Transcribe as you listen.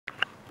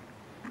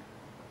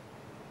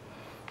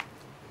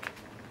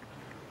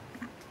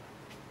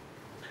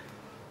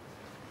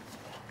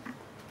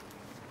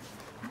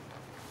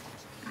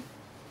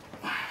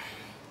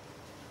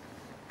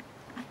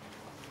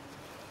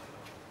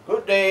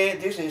Good day.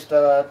 This is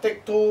the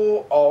take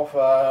two of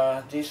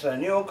this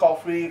new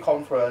coffee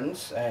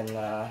conference, and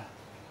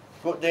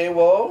good day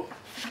world,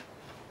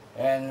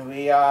 and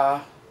we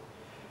are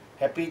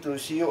happy to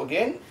see you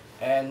again,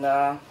 and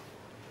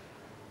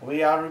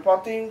we are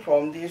reporting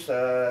from this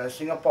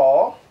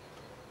Singapore.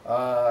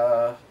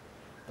 The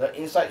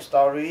inside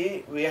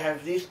story, we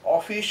have this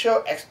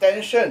official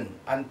extension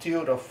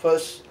until the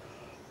 1st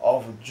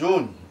of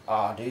June.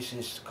 This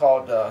is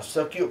called the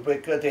Circuit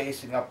Breaker Day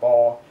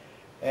Singapore,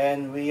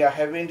 and we are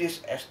having this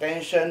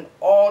extension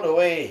all the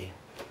way.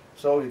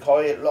 So we call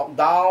it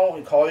lockdown,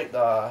 we call it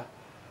the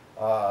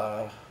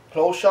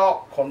closed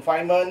shop,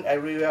 confinement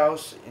everywhere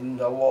else in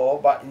the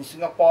world, but in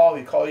Singapore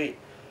we call it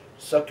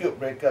circuit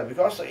breaker,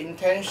 because the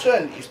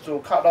intention is to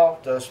cut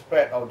off the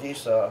spread of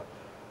this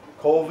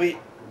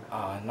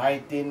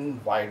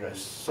COVID-19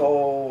 virus.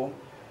 So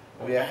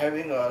we are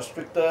having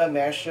stricter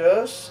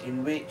measures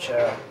in which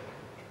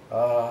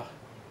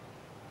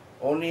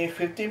only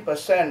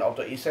 15% of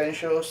the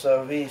essential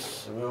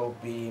service will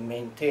be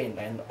maintained,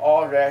 and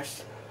all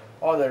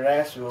the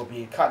rest will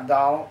be cut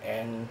down,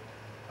 and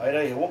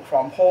either you work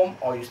from home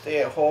or you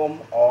stay at home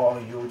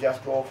or you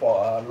just go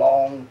for a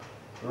long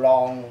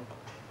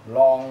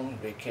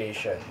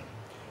vacation.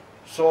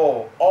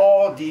 So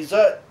all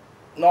dessert,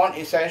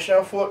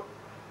 non-essential food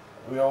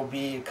will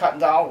be cut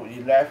down.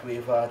 We left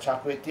with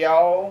char kway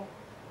teow,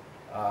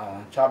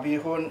 char bee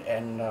hoon,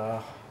 and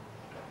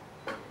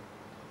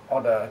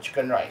all the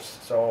chicken rice.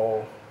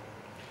 So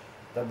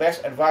the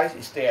best advice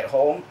is stay at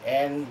home,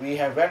 and we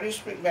have very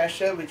strict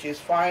measure, which is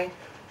fine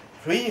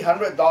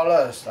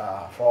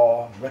 $300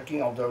 for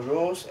breaking of the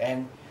rules.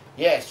 And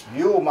yes,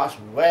 you must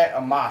wear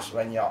a mask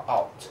when you're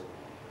out,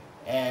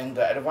 and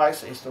the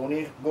advice is to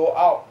only go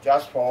out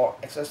just for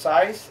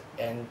exercise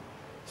and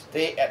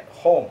stay at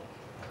home.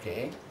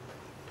 Okay,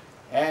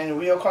 and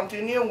we will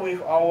continue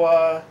with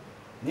our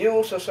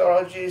new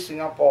sociology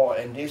Singapore,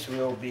 and this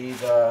will be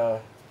the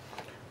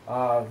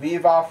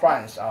Viva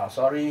France.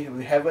 Sorry,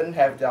 we haven't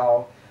have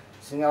our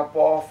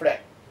Singapore flag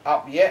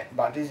up yet,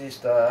 but this is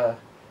the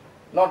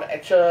not the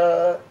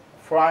actual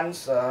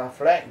France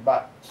flag,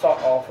 but sort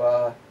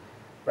of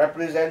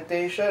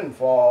representation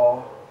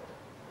for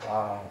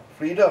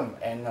freedom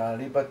and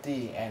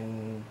liberty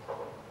and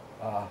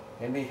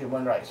maybe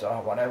human rights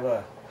or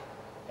whatever.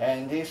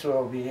 And this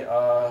will be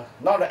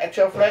not the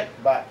actual flag,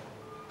 but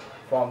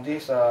from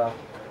this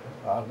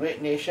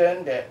great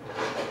nation that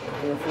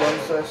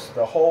influences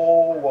the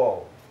whole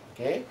world.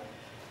 Okay,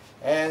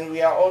 and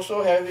we are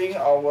also having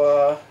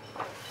our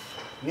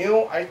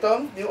new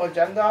item, new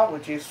agenda,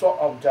 which is sword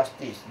of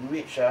justice, in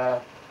which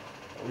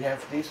we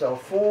have this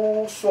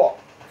full sword.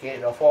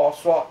 Okay, the four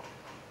sword,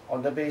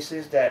 on the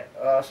basis that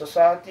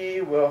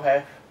society will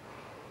have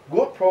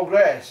good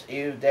progress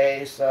if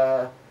there is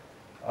a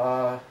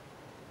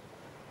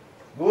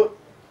good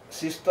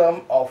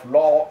system of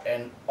law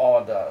and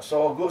order.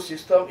 So a good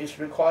system is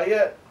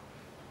required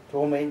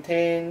to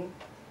maintain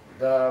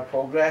the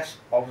progress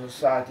of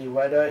society,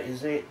 whether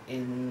is it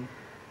in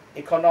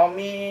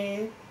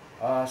economy,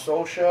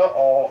 social,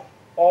 or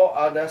all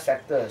other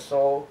sectors.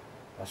 So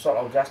a sort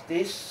of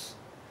justice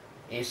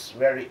is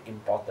very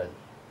important.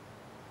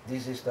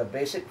 This is the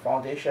basic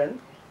foundation.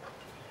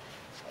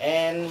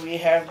 And we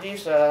have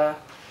this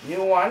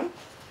new one.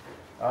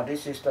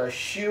 This is the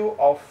shield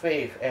of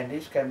faith, and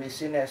this can be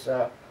seen as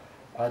a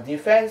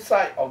defense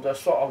side of the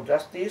sword of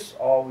justice,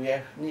 or we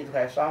need to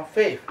have some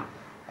faith,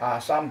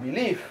 some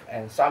belief,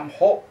 and some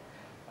hope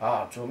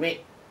to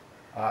make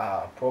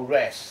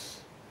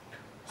progress.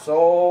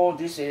 So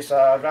this is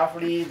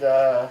roughly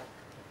the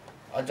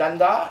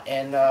agenda,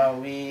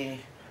 and we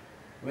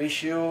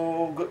wish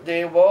you good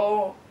day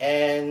world,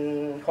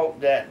 and hope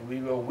that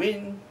we will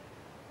win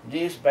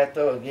this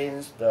battle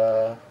against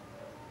the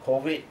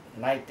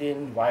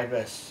COVID-19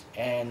 virus.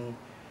 And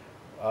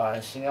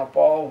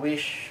Singapore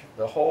wish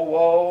the whole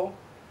world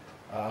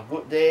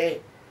good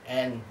day,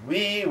 and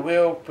we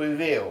will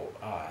prevail.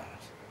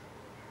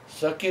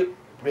 Circuit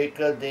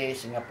Breaker Day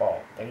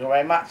Singapore. Thank you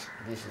very much.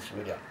 This is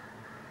William.